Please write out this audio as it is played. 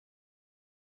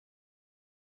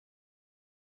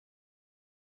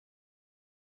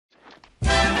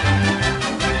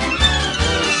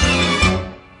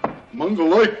Uncle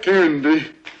like candy.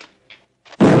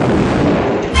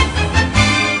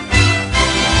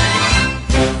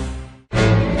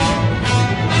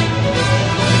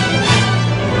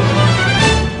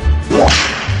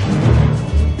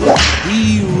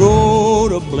 He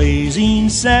rode a blazing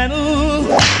saddle,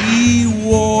 he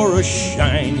wore a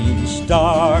shining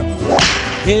star.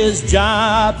 His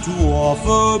job to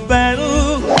offer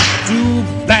battle to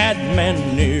bad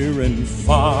men near and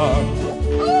far.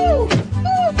 Oh!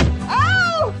 Oh!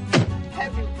 Oh!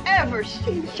 Have you ever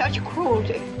seen such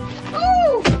cruelty?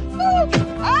 Oh! Oh!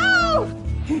 Oh!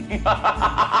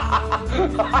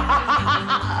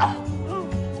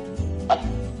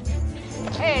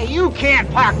 Hey, you can't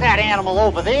park that animal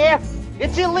over there.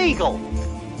 It's illegal.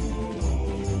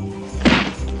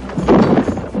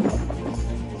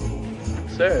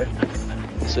 Sir,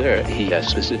 he has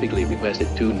specifically requested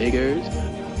 2 niggers.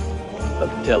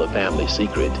 Tell a family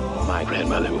secret. My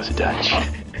grandmother was Dutch.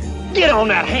 Get on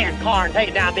that handcar and take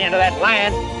it down to the end of that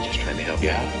line. Just trying to help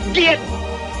you out. Get!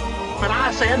 But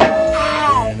I said,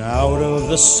 ow! And out of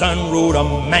the sun rode a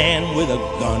man with a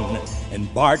gun,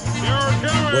 and Bart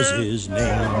was his name.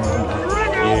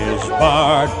 Yes,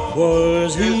 Bart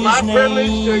was his name. It's my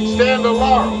privilege to extend a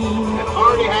large and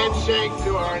hearty handshake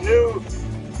to our new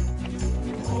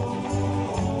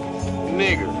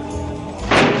nigger.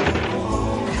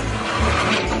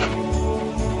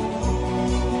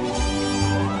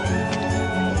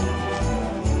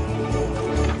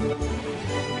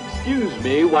 Excuse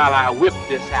me while I whip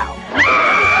this out.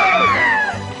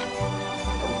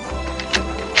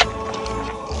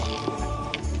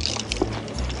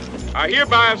 I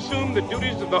hereby assume the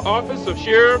duties of the office of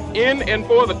sheriff in and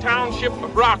for the township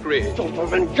of Rockridge.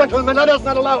 Gentlemen, let us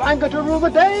not allow anger to rule the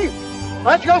day.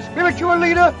 As your spiritual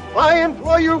leader, I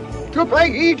implore you to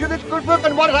pay heed to this good book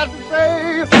and what it has to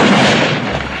say.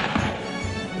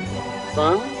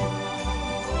 Son,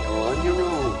 you're on your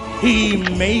own. He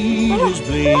made his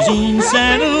blazing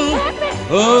saddle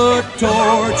a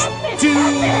torch to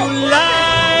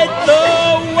light the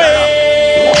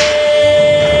way.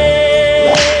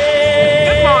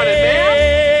 Good morning,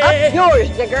 ma'am. Up yours,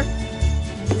 Digger.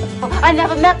 I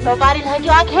never met nobody like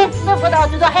you. I can't live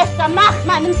without you. Du hast gemacht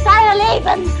mein entire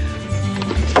Leben.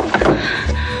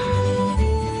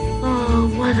 Oh,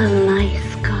 what a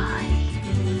nice guy.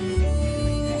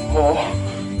 Oh,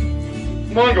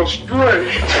 mine go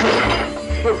straight.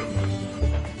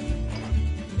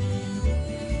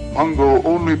 Mungo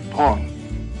only pawn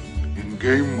in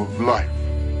game of life.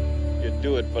 You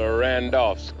do it for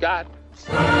Randolph Scott.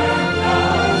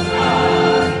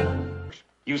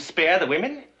 You spare the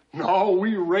women? No,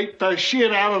 we raped the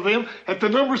shit out of them at the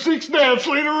number 6 dance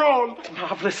later on.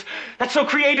 Marvelous. That's so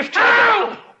creative, too.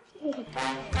 Ow!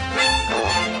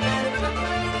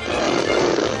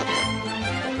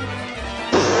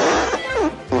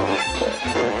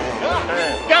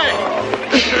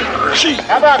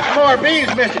 How about some more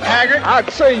beans, Mr. Taggart? I'd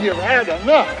say you've had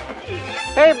enough.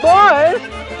 Hey, boys.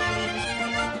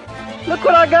 Look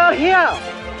what I got here.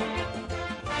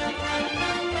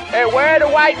 Hey, where are the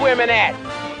white women at?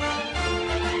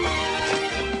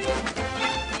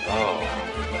 Oh,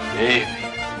 baby,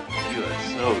 you are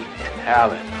so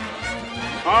talented.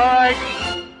 All right,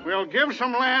 we'll give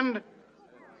some land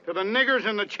to the niggers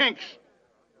and the chinks,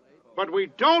 but we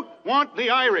don't want the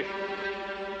Irish.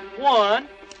 1,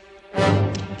 2,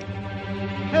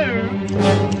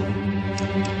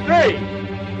 3.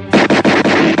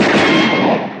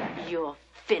 You're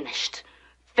finished.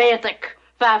 Fertig.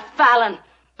 Verfallen.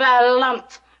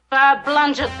 Verlamd.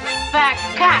 Verblunget.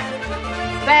 Verkackt.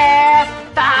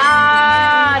 Verfahren.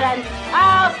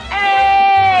 Auf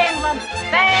England.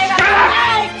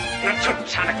 You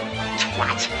Teutonic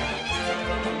twat.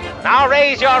 Now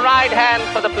raise your right hand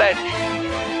for the pledge.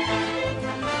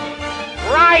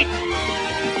 Right!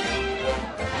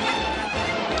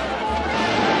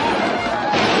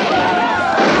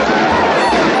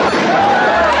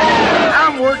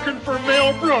 I'm working for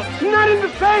Mel Brooks, not in the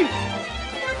face.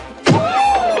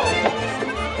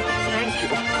 Thank you.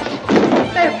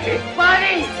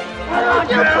 Everybody!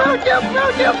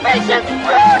 You patient!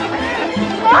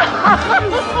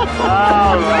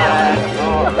 All right.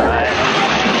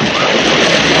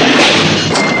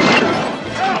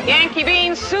 Yankee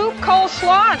bean soup,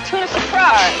 coleslaw, and tuna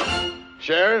surprise.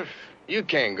 Sheriff, you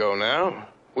can't go now.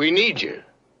 We need you.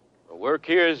 The work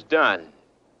here is done.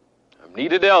 I'm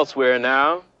needed elsewhere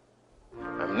now.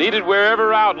 I'm needed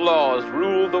wherever outlaws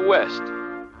rule the West,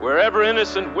 wherever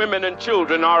innocent women and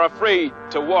children are afraid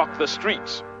to walk the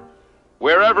streets,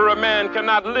 wherever a man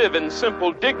cannot live in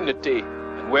simple dignity,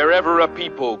 and wherever a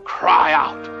people cry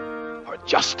out for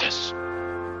justice.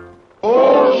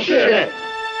 Bullshit!